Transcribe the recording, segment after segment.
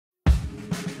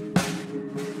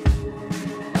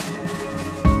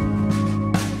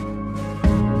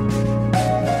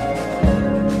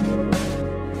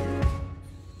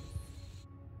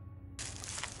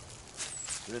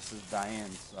This is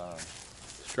Diane's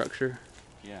structure.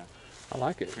 yeah, I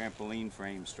like it. trampoline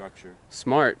frame structure.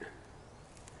 Smart.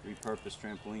 Repurposed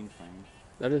trampoline frame.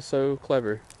 That is so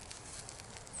clever.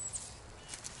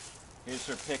 Here's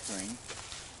her pickering.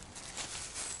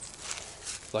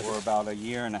 Like We're about a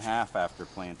year and a half after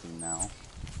planting now.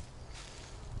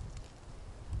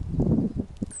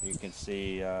 You can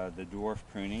see the dwarf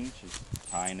pruning. She's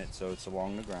tying it so it's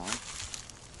along the ground.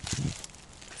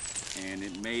 And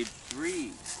it made 3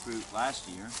 fruit last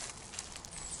year.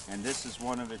 And this is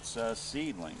one of its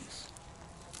seedlings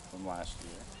from last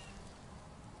year.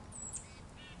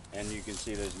 And you can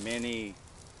see there's many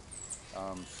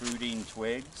fruiting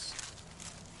twigs.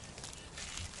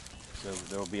 So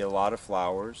there'll be a lot of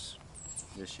flowers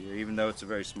this year, even though it's a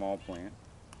very small plant.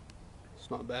 It's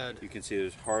not bad. You can see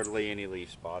there's hardly any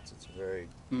leaf spots. It's a very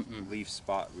leaf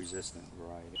spot resistant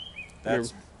variety.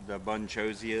 That's the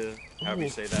bunchosia, however you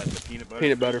say that, the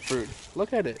peanut butter fruit.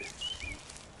 Look at it.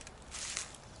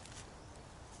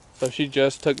 So she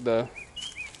just took the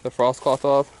frost cloth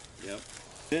off? Yep.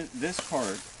 This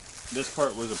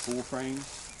part was a pool frame.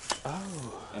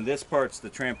 Oh. And this part's the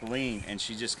trampoline, and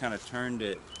she just kind of turned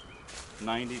it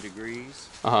 90 degrees.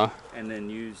 And then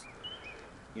used,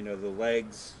 you know, the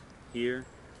legs here.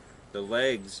 The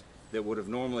legs that would have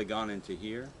normally gone into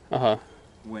here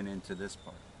went into this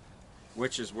part,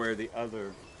 which is where the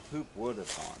other hoop would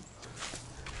have gone.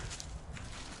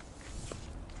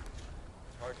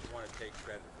 It's hard to want to take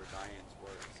credit for Diane's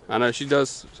work. So I know, she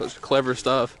does such clever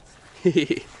stuff.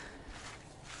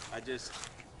 I just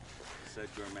said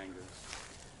grow mangoes.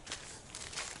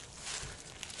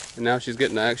 And now she's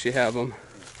getting to actually have them.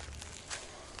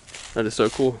 That is so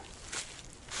cool.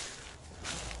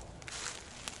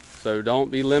 So don't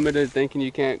be limited thinking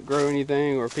you can't grow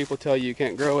anything, or people tell you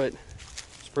can't grow it.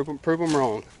 Just prove them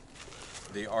wrong.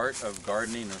 The art of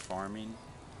gardening or farming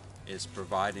is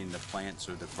providing the plants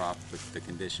or the crop with the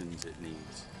conditions it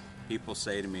needs. People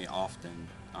say to me often,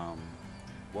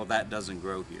 well, that doesn't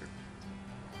grow here.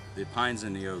 The pines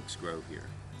and the oaks grow here.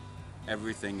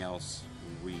 Everything else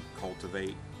we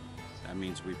cultivate. That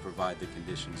means we provide the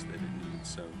conditions that it needs.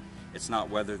 So it's not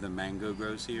whether the mango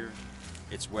grows here,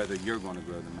 it's whether you're going to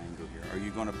grow the mango here. Are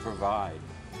you going to provide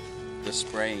the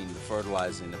spraying, the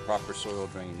fertilizing, the proper soil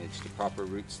drainage, the proper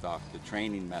rootstock, the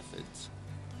training methods,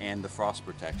 and the frost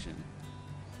protection?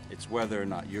 It's whether or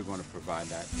not you're going to provide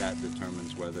that. That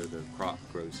determines whether the crop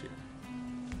grows here.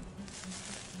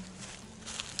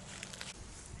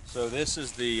 So this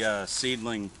is the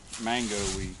seedling mango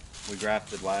we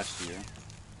grafted last year.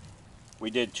 We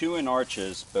did 2 in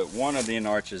arches, but one of the in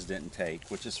arches didn't take,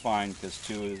 which is fine because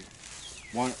 2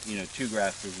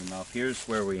 grafts is enough. Here's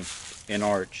where we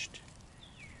enarched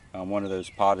one of those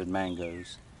potted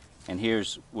mangoes, and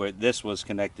here's where this was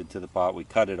connected to the pot. We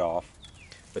cut it off,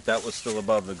 but that was still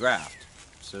above the graft,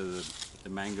 so the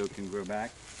mango can grow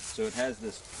back. So it has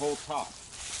this whole top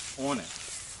on it,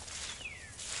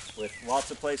 with lots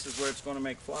of places where it's going to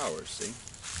make flowers. See,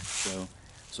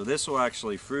 so this will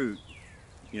actually fruit,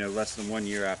 you know, less than 1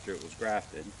 year after it was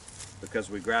grafted, because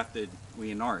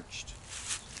we enarched.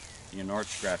 The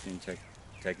enarched grafting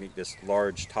technique, this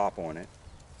large top on it.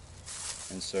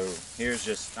 And so here's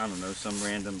just, I don't know, some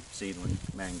random seedling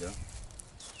mango.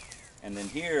 And then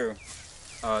here,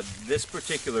 this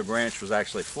particular branch was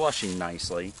actually flushing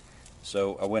nicely,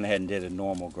 so I went ahead and did a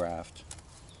normal graft.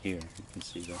 Here, you can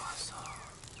see that. Awesome.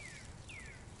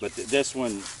 But this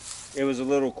one, it was a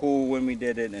little cool when we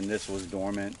did it, and this was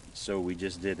dormant, so we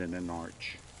just did it in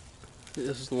arch.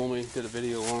 This is the one we did a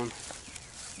video on.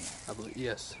 I believe,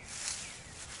 yes.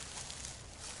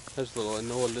 There's a little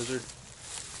Anoa lizard.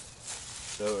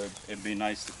 So it'd be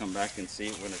nice to come back and see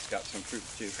it when it's got some fruit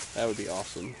too. That would be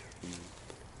awesome.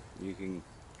 You can.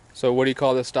 So what do you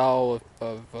call this style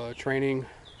of training?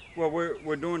 Well,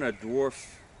 we're doing a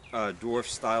dwarf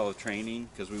style of training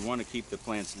because we want to keep the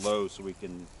plants low so we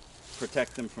can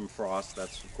protect them from frost.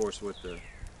 That's of course what the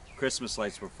Christmas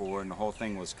lights were for, and the whole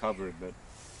thing was covered. But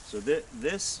so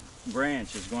this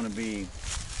branch is going to be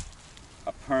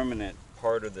a permanent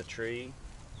part of the tree,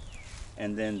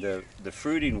 and then the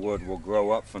fruiting wood will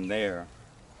grow up from there.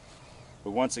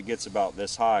 But once it gets about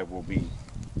this high, we'll be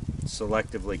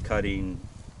selectively cutting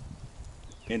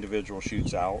individual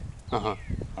shoots out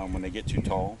when they get too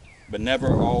tall, but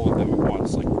never all of them at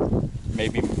once. Like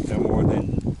maybe no more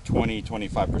than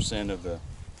 20-25% of the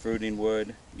fruiting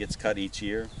wood gets cut each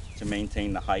year to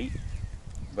maintain the height,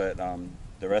 but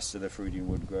the rest of the fruiting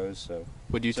wood grows. So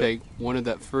would you take one of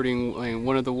that fruiting,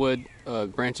 one of the wood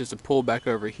branches to pull back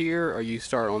over here, or you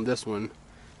start on this one?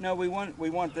 No, we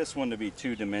want this one to be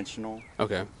 2-dimensional.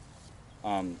 Okay.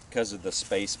 Because of the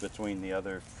space between the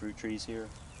other fruit trees here.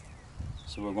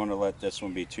 So we're going to let this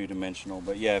one be two-dimensional.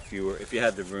 But yeah, if you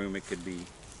had the room, it could be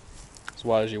As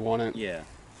wide as you want it. yeah.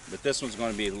 But this one's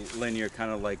going to be linear,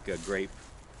 kind of like a grape.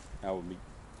 That would be.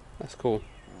 That's cool.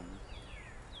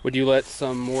 Would you let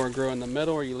some more grow in the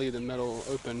middle, or you leave the middle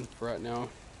open for right now?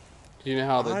 Do you know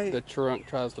how the trunk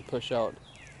tries to push out?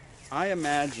 I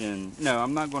imagine, no,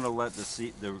 I'm not going to let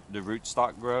the root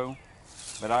stock grow,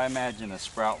 but I imagine a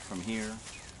sprout from here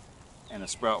and a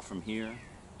sprout from here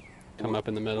Come up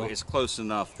in the middle. It's close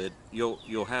enough that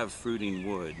you'll have fruiting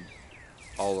wood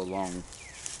all along,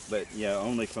 but yeah,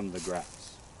 only from the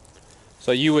grafts.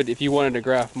 So you would, if you wanted to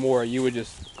graft more, you would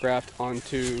just graft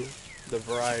onto the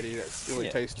variety that's really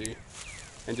tasty,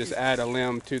 and just add a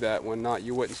limb to that one. Not,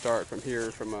 you wouldn't start from here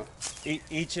from a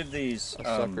each of these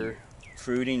sucker.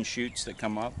 Fruiting shoots that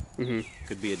come up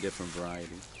could be a different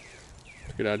variety.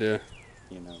 Good idea.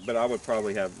 You know, but I would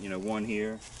probably have, you know, one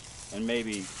here and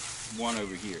maybe one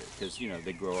over here, because you know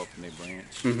they grow up and they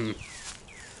branch.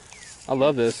 I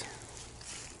love this.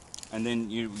 And then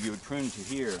you would prune to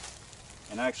here,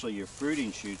 and actually your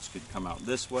fruiting shoots could come out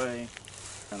this way,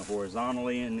 kind of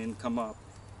horizontally, and then come up,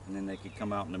 and then they could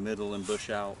come out in the middle and bush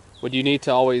out. Would you need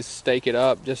to always stake it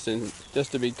up just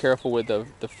to be careful with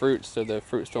the fruits, so the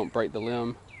fruits don't break the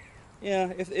limb?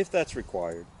 Yeah, if that's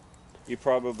required. You've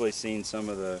probably seen some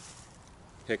of the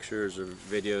pictures or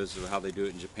videos of how they do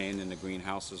it in Japan in the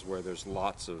greenhouses, where there's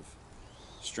lots of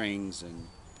strings and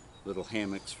little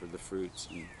hammocks for the fruits.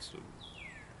 And so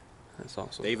that's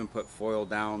awesome. they even put foil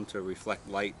down to reflect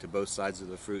light to both sides of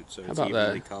the fruit, so it's about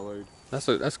evenly that? colored.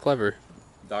 That's clever.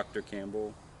 Dr.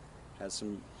 Campbell has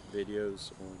some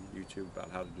videos on YouTube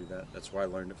about how to do that. That's where I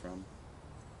learned it from.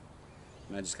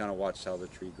 And I just kind of watched how the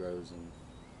tree grows. And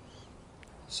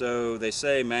so they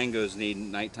say mangoes need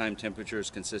nighttime temperatures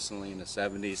consistently in the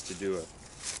 70s to do a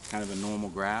kind of a normal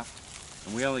graft.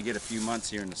 And we only get a few months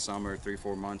here in the summer,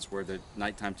 3-4 months, where the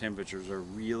nighttime temperatures are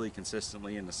really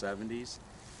consistently in the 70s.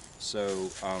 So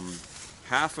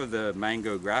half of the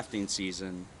mango grafting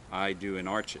season I do in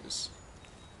arches.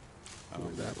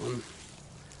 That one,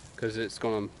 because it's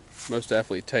going to most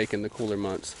definitely take in the cooler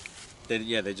months.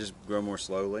 They just grow more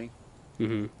slowly.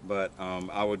 But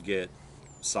I would get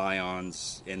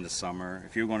scions in the summer.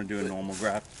 If you're going to do a normal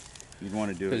graft, you'd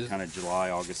want to do it kind of July,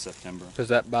 August, September. Because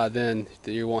that by then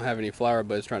you won't have any flower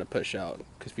buds trying to push out.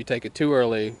 Because if you take it too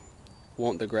early,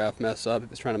 won't the graft mess up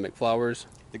if it's trying to make flowers?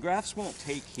 The grafts won't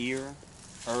take here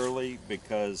early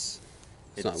because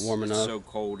it's not warm enough. So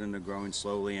cold and they're growing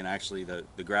slowly, and actually the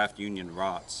graft union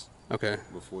rots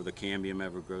before the cambium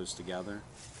ever grows together.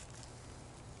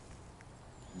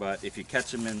 But if you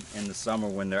catch them in the summer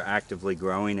when they're actively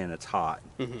growing and it's hot,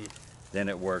 then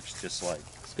it works just like.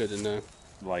 It's good to know.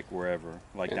 Like wherever,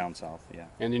 like down south, yeah.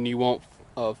 And then you want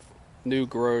new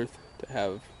growth to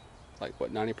have like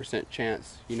what, 90%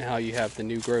 chance. You know how you have the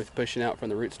new growth pushing out from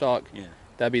the rootstock? Yeah.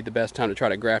 That'd be the best time to try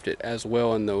to graft it as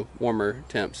well in the warmer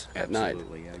temps at night.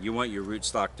 Absolutely, yeah. You want your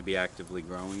rootstock to be actively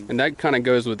growing. And that kind of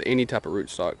goes with any type of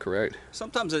rootstock, correct?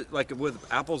 Sometimes, like with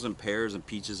apples and pears and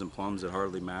peaches and plums, it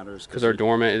hardly matters. Because they're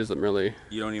dormant, it doesn't really...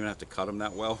 You don't even have to cut them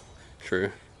that well.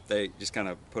 True. They just kind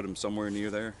of put them somewhere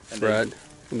near there. And right.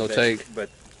 And they'll take...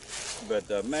 But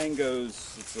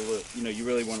mangoes, it's a little, you know, you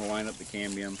really want to line up the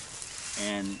cambium.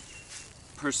 And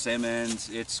persimmons,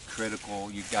 it's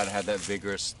critical. You've got to have that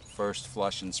vigorous first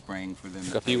flush in spring for them.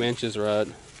 A few inches, right?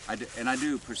 I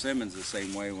do persimmons the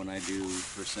same way when I do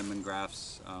persimmon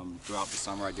grafts throughout the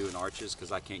summer. I do in arches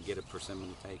because I can't get a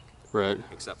persimmon to take. Right.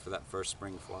 Except for that first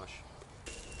spring flush.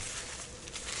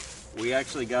 We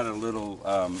actually got a little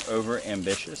over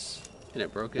ambitious. And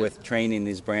it broke it? With training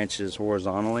these branches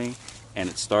horizontally, and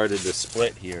it started to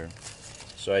split here.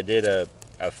 So I did a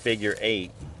figure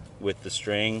 8 with the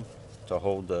string to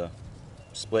hold the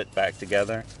split back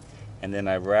together, and then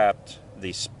I wrapped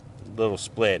the little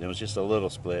split, it was just a little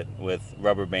split, with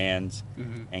rubber bands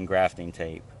and grafting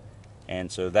tape.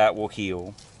 And so that will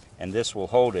heal, and this will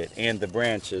hold it, and the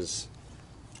branch is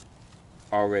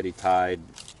already tied,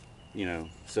 you know,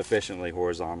 sufficiently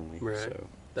horizontally. Right. So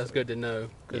that's good to know,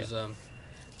 because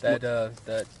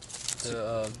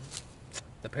the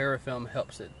parafilm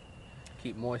helps it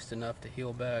keep moist enough to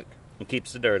heal back. It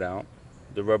keeps the dirt out.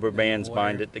 The rubber bands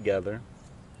bind it together.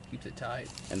 Keeps it tight.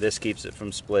 And this keeps it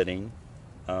from splitting.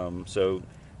 So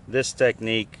this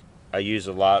technique I use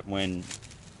a lot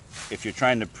if you're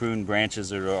trying to prune branches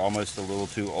that are almost a little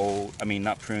too old. I mean,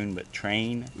 not prune, but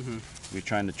train. You're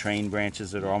trying to train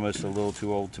branches that are almost a little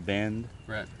too old to bend.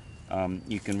 Right.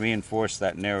 You can reinforce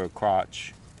that narrow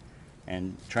crotch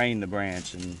and train the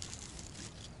branch, and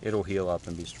it'll heal up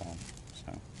and be strong.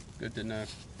 So good to know.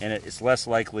 And it's less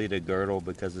likely to girdle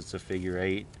because it's a figure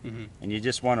 8, and you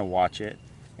just want to watch it.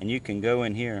 And you can go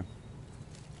in here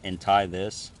and tie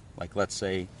this, like let's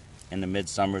say in the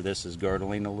midsummer this is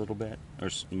girdling a little bit, or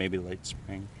maybe late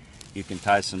spring. You can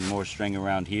tie some more string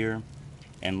around here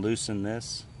and loosen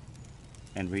this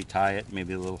and retie it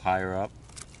maybe a little higher up,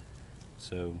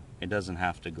 so it doesn't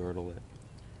have to girdle it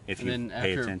if and you then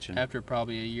pay attention. After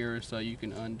probably a year or so, you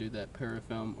can undo that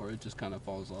parafilm, or it just kind of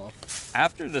falls off.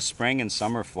 After the spring and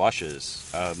summer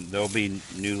flushes, there'll be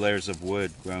new layers of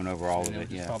wood grown over all of it.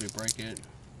 Just probably break it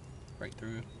right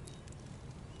through.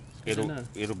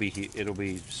 It'll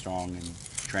be strong and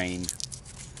trained.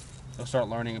 They'll start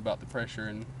learning about the pressure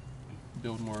and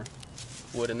build more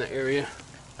wood in the area.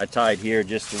 I tied here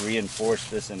just to reinforce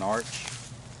this in arch.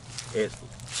 It's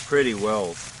pretty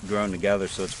well grown together,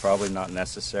 so it's probably not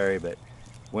necessary, but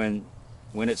when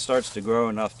it starts to grow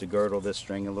enough to girdle this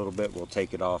string a little bit, we'll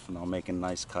take it off and I'll make a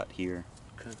nice cut here.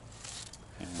 Okay.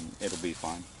 And it'll be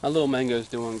fine. My little mango's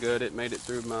doing good. It made it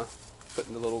through my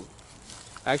putting the little,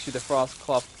 actually the frost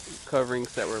cloth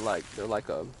coverings that were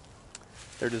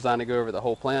they're designed to go over the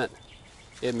whole plant.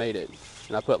 It made it,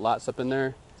 and I put lots up in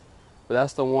there. But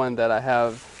that's the one that I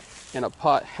have in a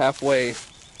pot halfway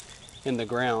in the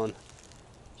ground,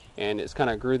 and it's kind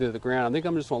of grew through the ground. I think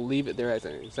I'm just gonna leave it there as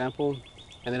an example,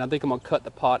 and then I think I'm gonna cut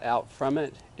the pot out from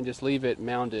it and just leave it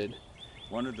mounded.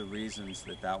 One of the reasons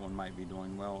that one might be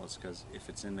doing well is because if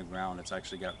it's in the ground, it's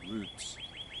actually got roots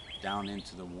down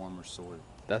into the warmer soil.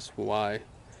 That's why.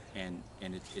 And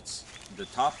it's the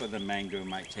top of the mango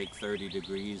might take 30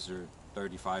 degrees or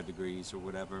 35 degrees or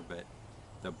whatever, but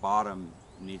the bottom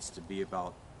needs to be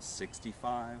about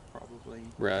 65 probably.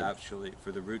 Right. Actually,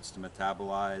 for the roots to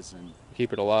metabolize and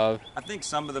Keep it alive. I think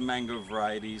some of the mango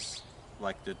varieties,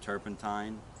 like the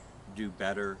turpentine, do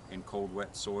better in cold,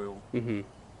 wet soil. Mm-hmm.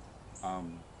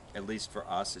 At least for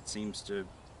us, it seems to,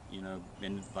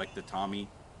 in like the Tommy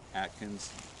Atkins,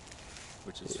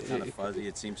 which is kind of fuzzy,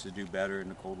 it seems to do better in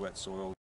the cold, wet soil.